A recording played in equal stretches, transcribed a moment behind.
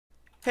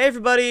Hey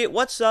everybody,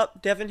 what's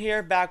up? Devin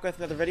here, back with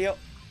another video.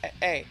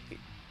 Hey,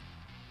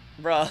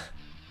 bruh,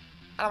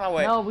 out of my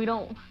way. No, we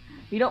don't.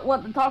 We don't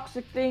want the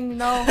toxic thing.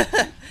 No.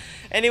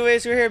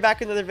 Anyways, we're here back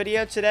with another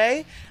video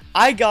today.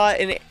 I got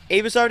an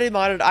Abe's already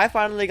modded. I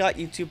finally got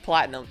YouTube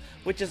Platinum,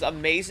 which is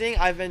amazing.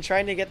 I've been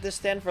trying to get this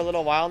stand for a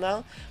little while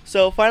now,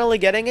 so finally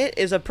getting it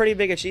is a pretty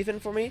big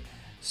achievement for me.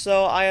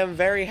 So I am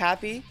very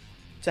happy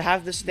to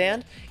have this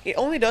stand. It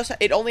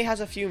only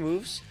has a few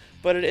moves,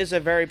 but it is a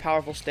very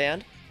powerful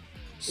stand.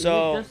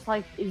 So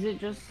Is it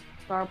just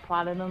Star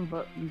Platinum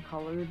but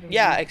recolored?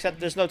 yeah,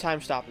 except there's no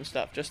time stop and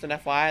stuff. Just an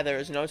FYI, there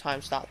is no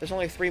time stop. There's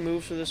only 3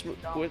 moves for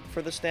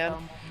this stand.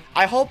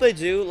 I hope they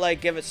do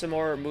like give it some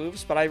more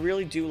moves, but I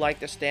really do like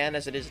the stand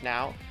as it is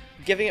now.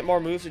 Giving it more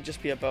moves would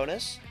just be a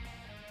bonus,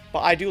 but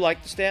I do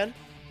like the stand.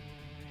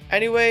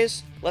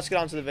 Anyways, let's get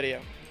on to the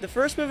video. The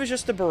first move is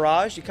just the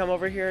barrage. You come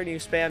over here and you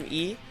spam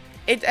E.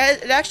 It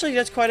actually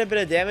does quite a bit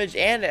of damage,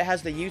 and it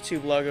has the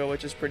YouTube logo,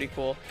 which is pretty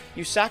cool.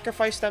 You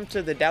sacrifice them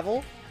to the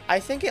devil. I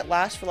think it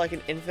lasts for like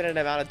an infinite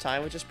amount of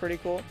time, which is pretty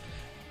cool.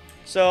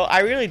 So I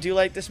really do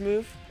like this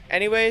move.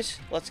 Anyways,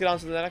 let's get on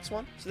to the next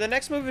one. So the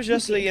next move is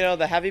just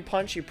the heavy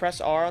punch. You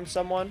press R on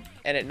someone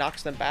and it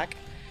knocks them back.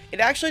 It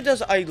actually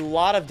does a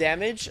lot of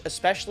damage,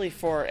 especially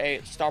for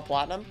a Star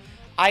Platinum.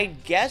 I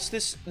guess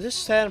this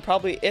stand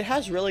probably, it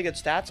has really good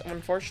stats.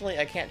 Unfortunately,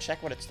 I can't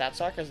check what its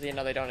stats are because they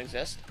don't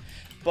exist.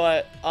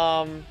 But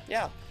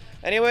yeah.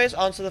 Anyways,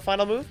 on to the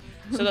final move.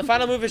 So the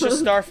final move is just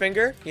Star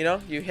Finger.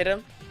 You hit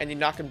him and you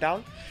knock him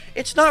down.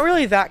 It's not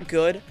really that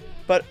good,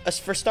 but as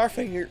for Star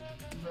Finger,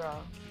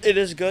 it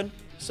is good.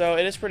 So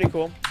it is pretty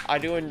cool. I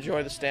do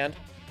enjoy the stand.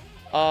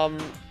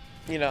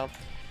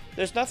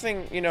 There's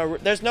nothing,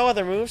 there's no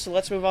other moves, so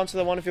let's move on to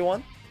the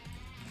 1v1.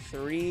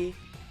 3,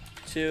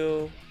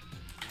 2,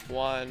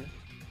 1,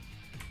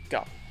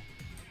 go.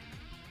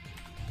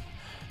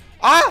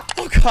 Ah!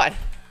 Oh god!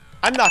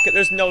 I'm not good.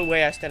 There's no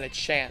way I stand a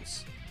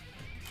chance.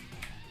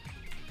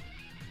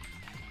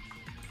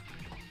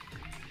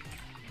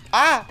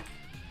 Ah!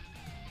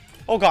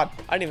 Oh god,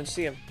 I didn't even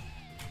see him.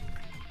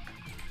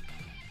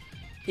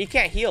 He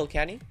can't heal,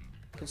 can he?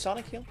 Can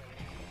Sonic heal?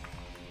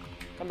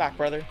 Come back,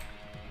 brother.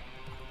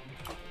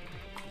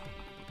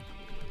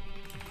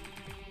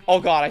 Oh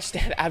god, I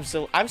stand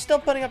absolutely. I'm still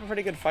putting up a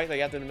pretty good fight, though,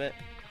 you have to admit.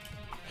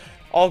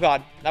 Oh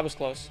god, that was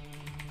close.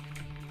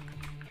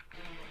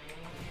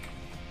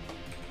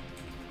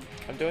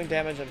 I'm doing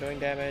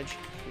damage.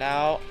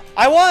 Now,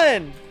 I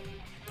won!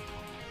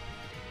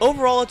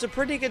 Overall, it's a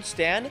pretty good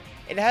stand.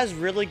 It has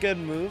really good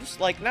moves.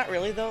 Like, not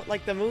really, though.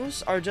 Like, the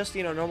moves are just,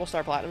 normal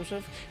Star Platinum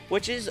stuff,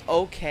 which is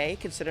okay,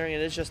 considering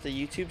it is just a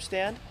YouTube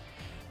stand.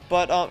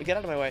 But, get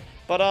out of my way.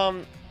 But,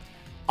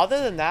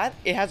 other than that,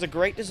 it has a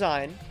great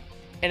design,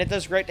 and it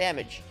does great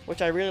damage,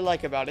 which I really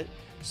like about it.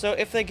 So,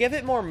 if they give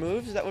it more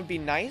moves, that would be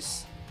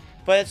nice.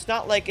 But it's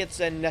not like it's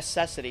a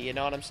necessity, you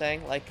know what I'm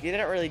saying? Like, you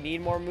didn't really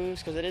need more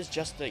moves, because it is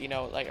just a,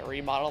 like a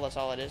remodel, that's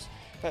all it is.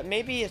 But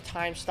maybe a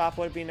time stop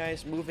would be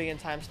nice. Moving in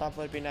time stop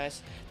would be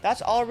nice.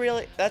 That's all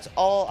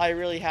I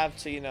really have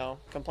to,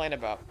 complain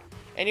about.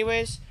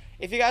 Anyways,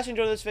 if you guys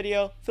enjoyed this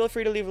video, feel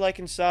free to leave a like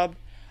and sub.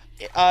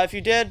 If you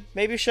did,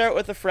 maybe share it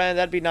with a friend.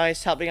 That'd be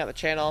nice, helping out the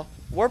channel.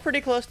 We're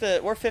pretty close to,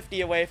 we're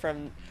 50 away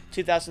from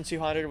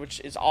 2,200, which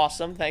is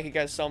awesome. Thank you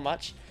guys so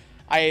much.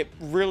 I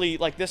really,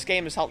 this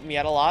game has helped me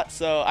out a lot,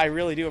 so I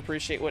really do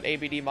appreciate what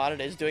ABD Modded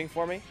is doing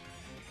for me.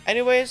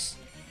 Anyways,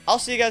 I'll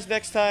see you guys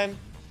next time.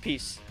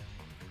 Peace.